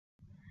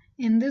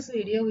In this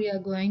video, we are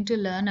going to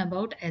learn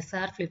about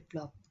SR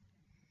flip-flop.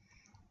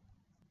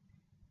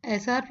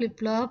 SR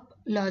flip-flop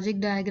logic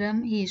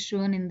diagram is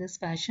shown in this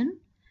fashion.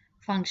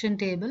 Function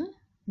table,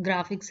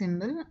 graphic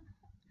symbol,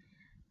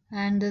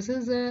 and this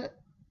is a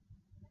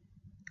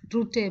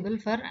truth table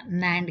for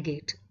NAND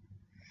gate.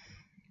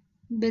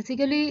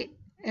 Basically,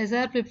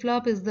 SR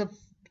flip-flop is the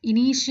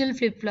initial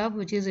flip-flop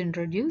which is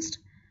introduced.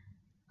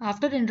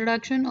 After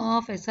introduction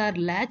of SR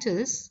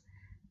latches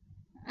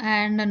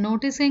and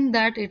noticing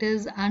that it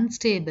is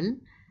unstable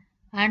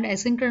and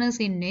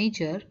asynchronous in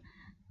nature,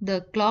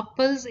 the clock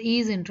pulse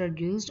is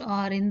introduced,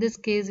 or in this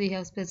case we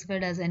have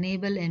specified as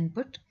enable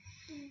input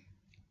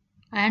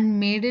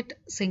and made it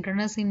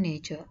synchronous in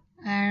nature,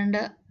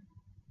 and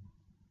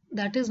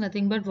that is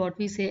nothing but what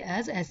we say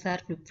as SR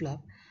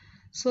flip-flop.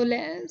 So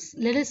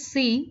let us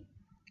see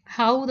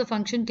how the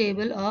function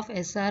table of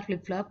SR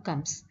flip-flop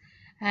comes.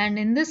 And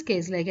in this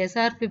case, like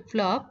SR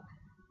flip-flop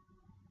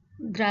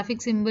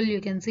graphic symbol, you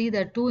can see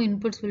that two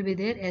inputs will be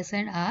there, S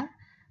and R,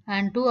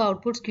 and two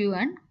outputs Q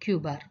and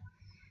Q bar.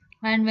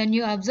 And when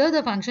you observe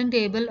the function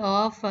table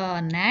of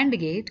NAND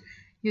gate,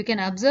 you can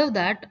observe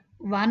that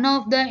one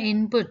of the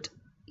input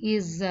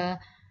is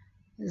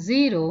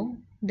 0,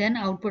 then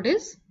output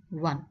is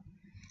 1.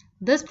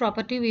 This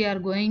property we are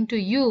going to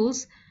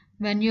use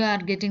when you are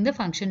getting the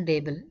function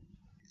table.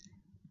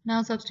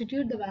 Now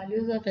substitute the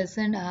values of S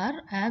and R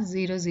as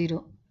 0,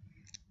 0.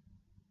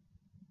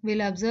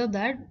 We'll observe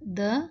that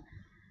the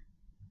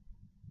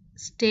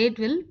state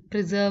will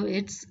preserve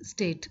its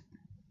state.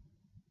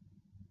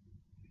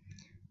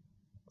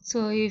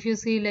 So if you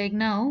see, like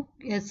now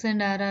S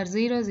and R are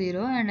 0,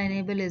 0 and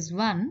enable is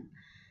 1.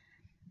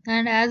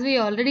 And as we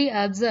already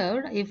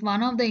observed, if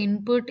one of the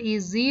input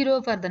is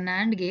 0 for the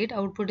NAND gate,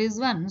 output is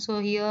 1. So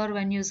here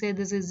when you say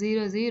this is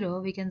 0,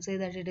 0, we can say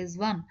that it is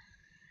 1.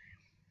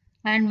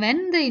 And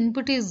when the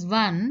input is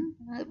 1,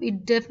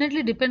 it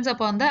definitely depends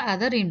upon the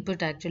other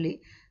input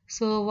actually.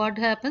 So what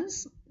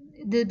happens?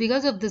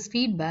 Because of this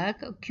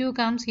feedback, Q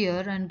comes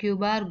here and Q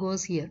bar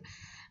goes here.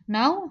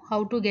 Now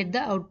how to get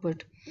the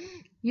output?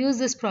 Use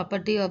this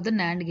property of the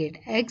NAND gate.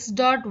 X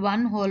dot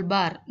 1 whole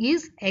bar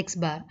is X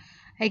bar.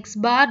 X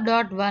bar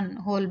dot 1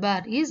 whole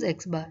bar is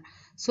X bar.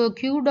 So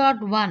Q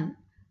dot 1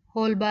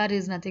 whole bar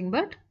is nothing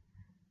but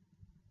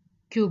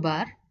Q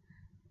bar.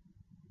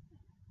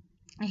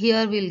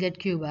 Here we'll get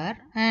Q bar,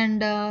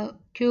 and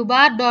Q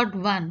bar dot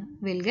 1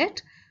 will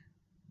get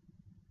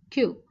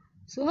Q.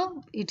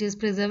 So it is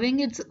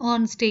preserving its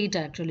own state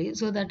actually.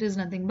 So that is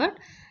nothing but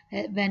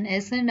when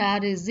S and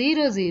R is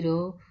 0,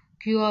 0,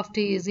 Q of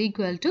t is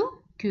equal to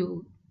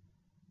Q.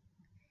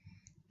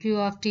 Q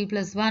of t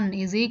plus 1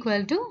 is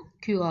equal to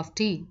Q of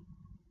t.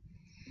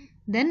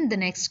 Then the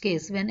next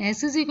case, when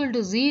S is equal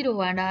to 0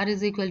 and R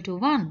is equal to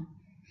 1.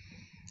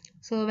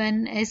 So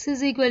when S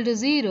is equal to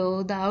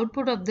 0, the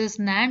output of this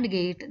NAND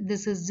gate,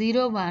 this is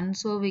 0, 1.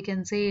 So we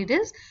can say it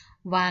is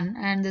 1,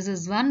 and this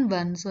is 1,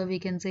 1. So we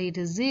can say it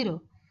is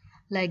 0.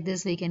 Like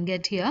this we can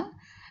get here.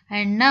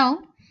 And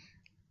now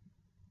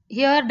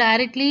here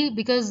directly,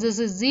 because this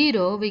is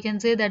 0, we can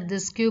say that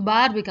this Q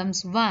bar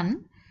becomes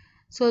 1.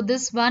 So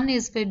this 1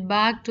 is fed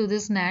back to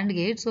this NAND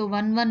gate. So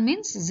 1, 1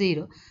 means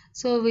 0.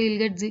 So we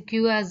will get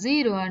Q as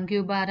 0 and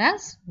Q bar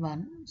as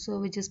 1. So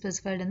which is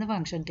specified in the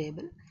function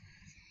table.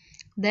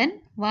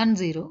 Then 1,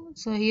 0.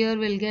 So here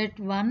we'll get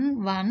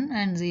 1, 1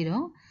 and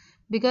 0.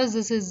 Because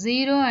this is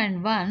 0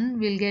 and 1,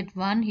 we'll get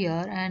 1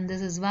 here, and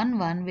this is 1,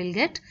 1, we'll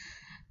get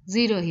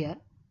 0 here.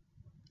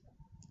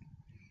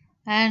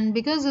 And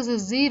because this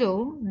is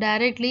 0,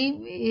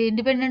 directly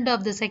independent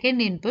of the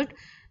second input,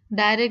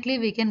 directly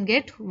we can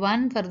get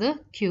 1 for the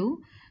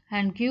Q,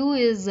 and Q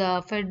is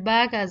fed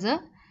back as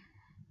a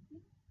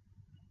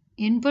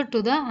input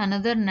to the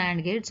another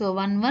NAND gate. So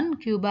 1, 1,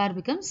 Q bar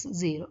becomes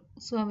 0.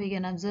 So we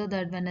can observe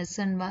that when S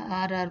and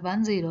R are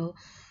 1, 0,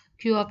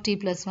 Q of t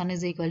plus 1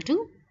 is equal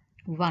to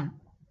 1.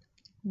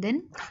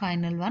 Then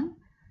final one,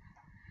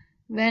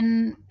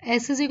 when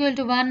S is equal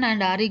to 1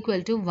 and R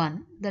equal to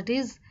 1, that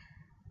is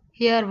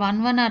here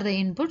 1, 1 are the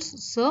inputs,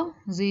 so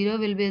 0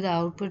 will be the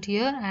output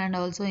here, and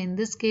also in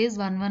this case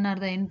 1, 1 are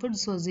the inputs,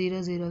 so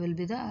 0, 0 will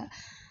be the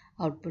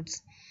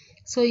outputs.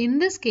 So in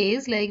this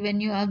case, like when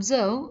you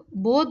observe,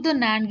 both the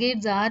NAND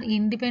gates are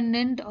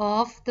independent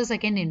of the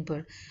second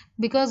input.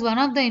 Because one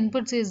of the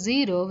inputs is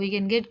 0, we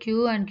can get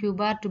Q and Q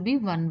bar to be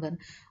 1, 1,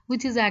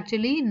 which is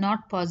actually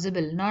not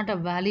possible, not a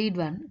valid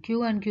one.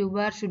 Q and Q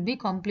bar should be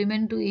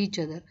complement to each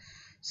other.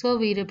 So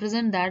we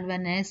represent that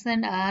when S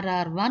and R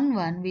are 1,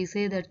 1, we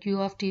say that Q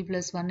of t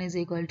plus 1 is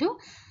equal to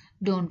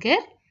don't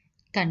care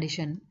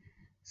condition.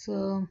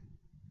 So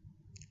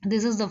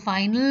this is the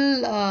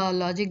final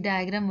logic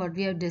diagram what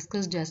we have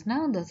discussed just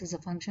now. This is a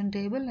function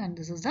table and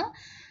this is the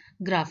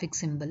graphic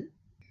symbol.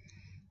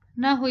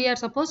 Now we are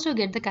supposed to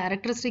get the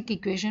characteristic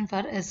equation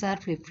for SR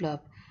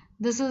flip-flop.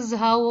 This is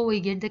how we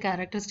get the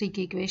characteristic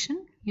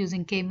equation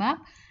using K-map.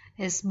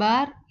 S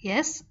bar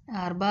S,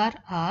 R bar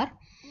R.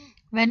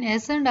 When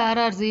S and R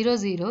are 0,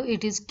 0,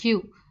 it is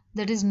Q.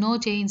 That is no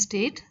change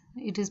state.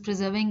 It is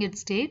preserving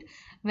its state.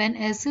 When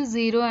S is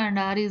 0 and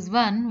R is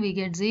 1, we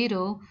get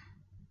 0.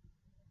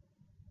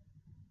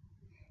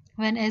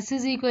 When S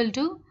is equal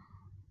to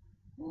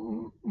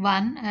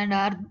 1 and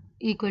R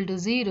equal to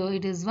 0,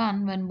 it is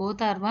 1. When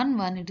both are 1,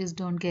 1, it is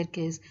don't care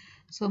case.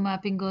 So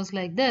mapping goes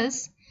like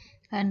this.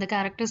 And the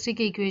characteristic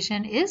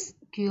equation is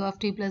Q of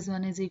t plus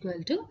 1 is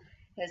equal to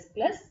S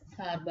plus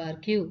R bar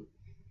Q.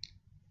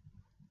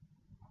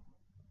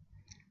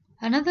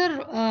 Another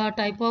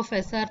type of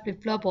SR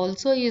flip-flop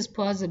also is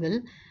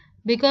possible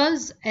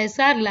because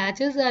SR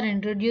latches are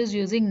introduced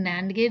using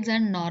NAND gates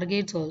and NOR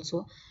gates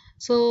also.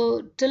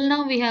 So till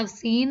now we have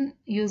seen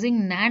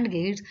using NAND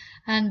gates,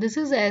 and this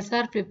is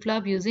SR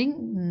flip-flop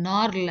using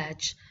NOR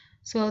latch.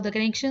 So the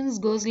connections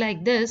goes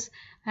like this,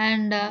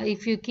 and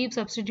if you keep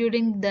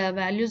substituting the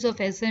values of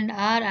S and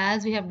R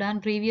as we have done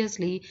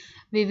previously,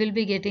 we will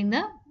be getting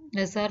the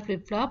SR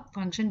flip-flop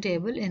function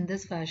table in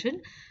this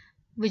fashion,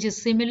 which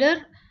is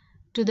similar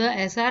to the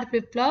SR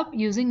flip-flop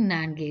using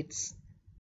NAND gates.